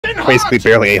basically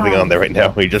barely anything on there right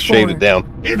now. We just shaved it down.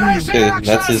 Dude,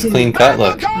 that's his clean cut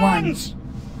look.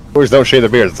 Boys don't shave their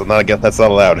beards. That's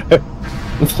not allowed.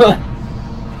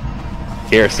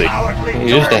 Heresy.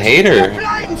 You're just a hater.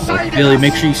 Billy,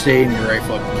 make sure you stay in your right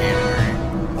fucking cannon,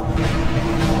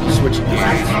 alright? Switching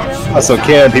cannons. Also,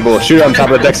 cannon people shoot on top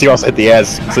of the deck, so you also hit the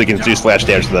ads, so you can do splash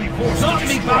damage to them.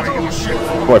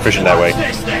 More efficient that way.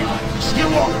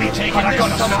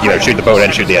 You know, shoot the boat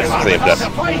and shoot the ads at the same time.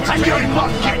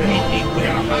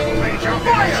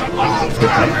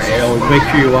 Alright, make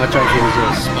sure you watch out for those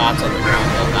little spots on the ground.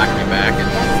 They'll knock me back.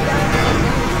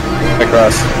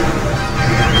 Across.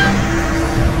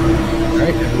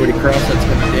 Alright, everybody cross, that's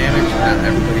gonna damage. Not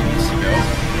everybody needs to go.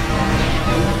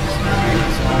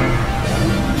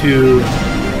 2.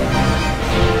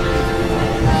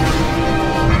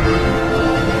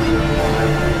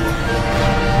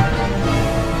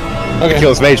 Okay.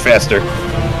 Kill this mage faster.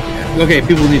 Okay,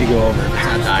 people need to go over. It's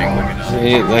not dying quick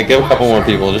enough. Like, give a couple more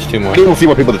people, just 2 more. People see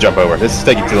more people to jump over. This is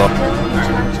taking too long.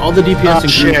 Right. All the DPS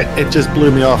and group. Shit, it just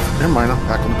blew me off. Never mind, I'm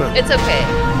back on the boat. It's okay.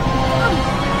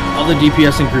 All the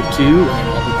DPS in group 2 and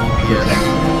all the DPS.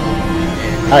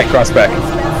 Alright, cross back.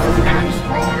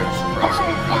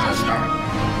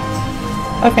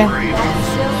 Okay.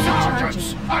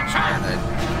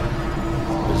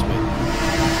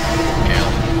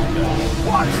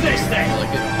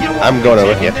 I'm going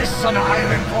over, yeah.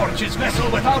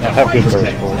 Have good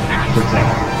first.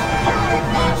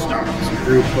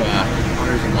 Group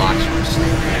hunters and locksmiths.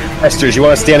 Esters, you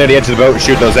want to stand at the edge of the boat and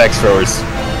shoot those axe throwers.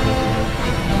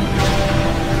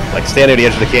 Like, stand at the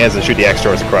edge of the cans and shoot the axe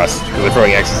throwers across, because they're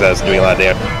throwing axes at us and doing a lot of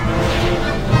damage.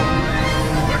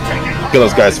 Kill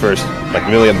those guys first. Like,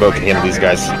 Millie and the boat can handle these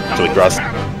guys until we cross.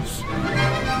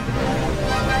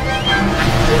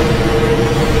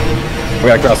 We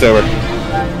gotta cross over.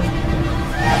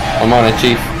 I'm on it,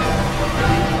 Chief.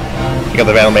 You got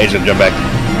the battle mage and jump back.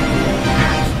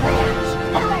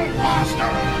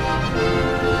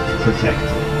 Protect.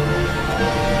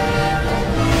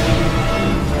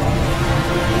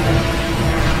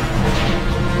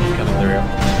 Coming through.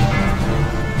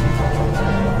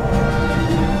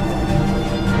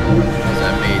 How's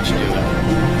that mage doing?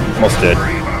 Almost dead.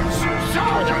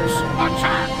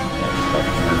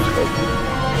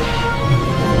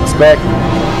 Back.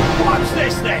 What's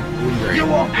this then? You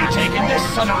won't be taking this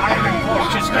son of Iron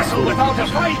Fortress vessel without a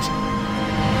fight!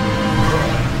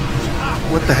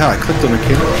 What the hell? I clicked on the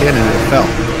cannon and it fell.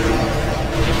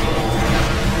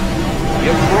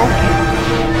 You broke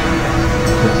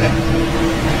it!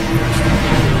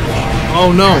 Oh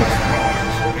no!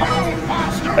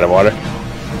 Out of water?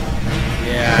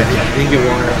 Yeah, I didn't get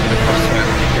water on the first one.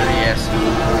 Yes.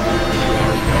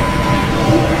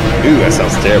 Ooh, that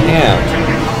sounds terrible. Yeah.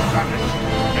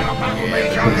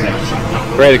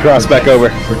 Ready to cross back over.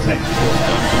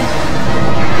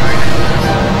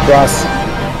 Cross.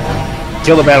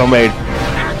 Kill the battle maid.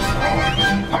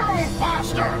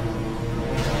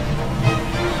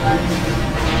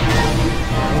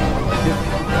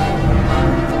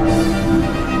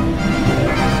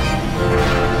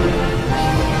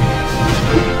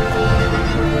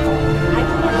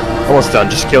 Almost done.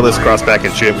 Just kill this cross back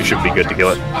and shoot. We should be good to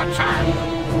kill it.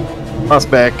 Cross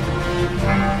back.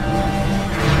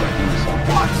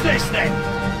 What's this then?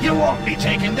 You won't be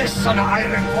taking this son of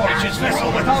Iron Fortress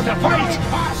vessel without a fight!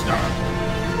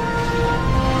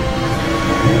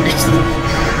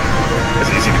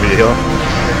 That's easy for me to heal.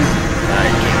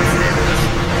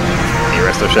 Any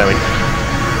resto shammy.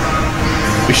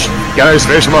 We guys,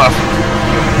 finish him off.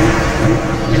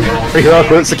 Free heal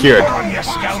output secured.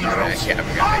 Yeah,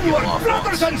 we gotta heal off.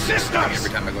 Brothers and sisters! Every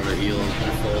time I go to heal,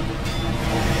 they're full.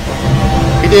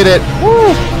 We did it.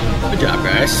 Woo! Good job,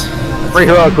 guys. Free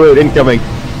heal output incoming.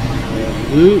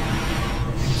 Loot.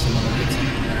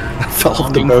 I fell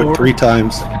off the boat 3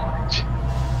 times.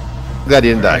 Glad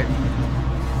you didn't die.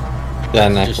 Yeah,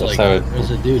 Just necklace. like, I would. what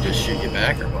does it do? Just shoot you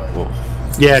back or what?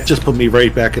 Yeah, it just put me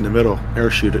right back in the middle. Air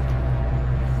shoot it.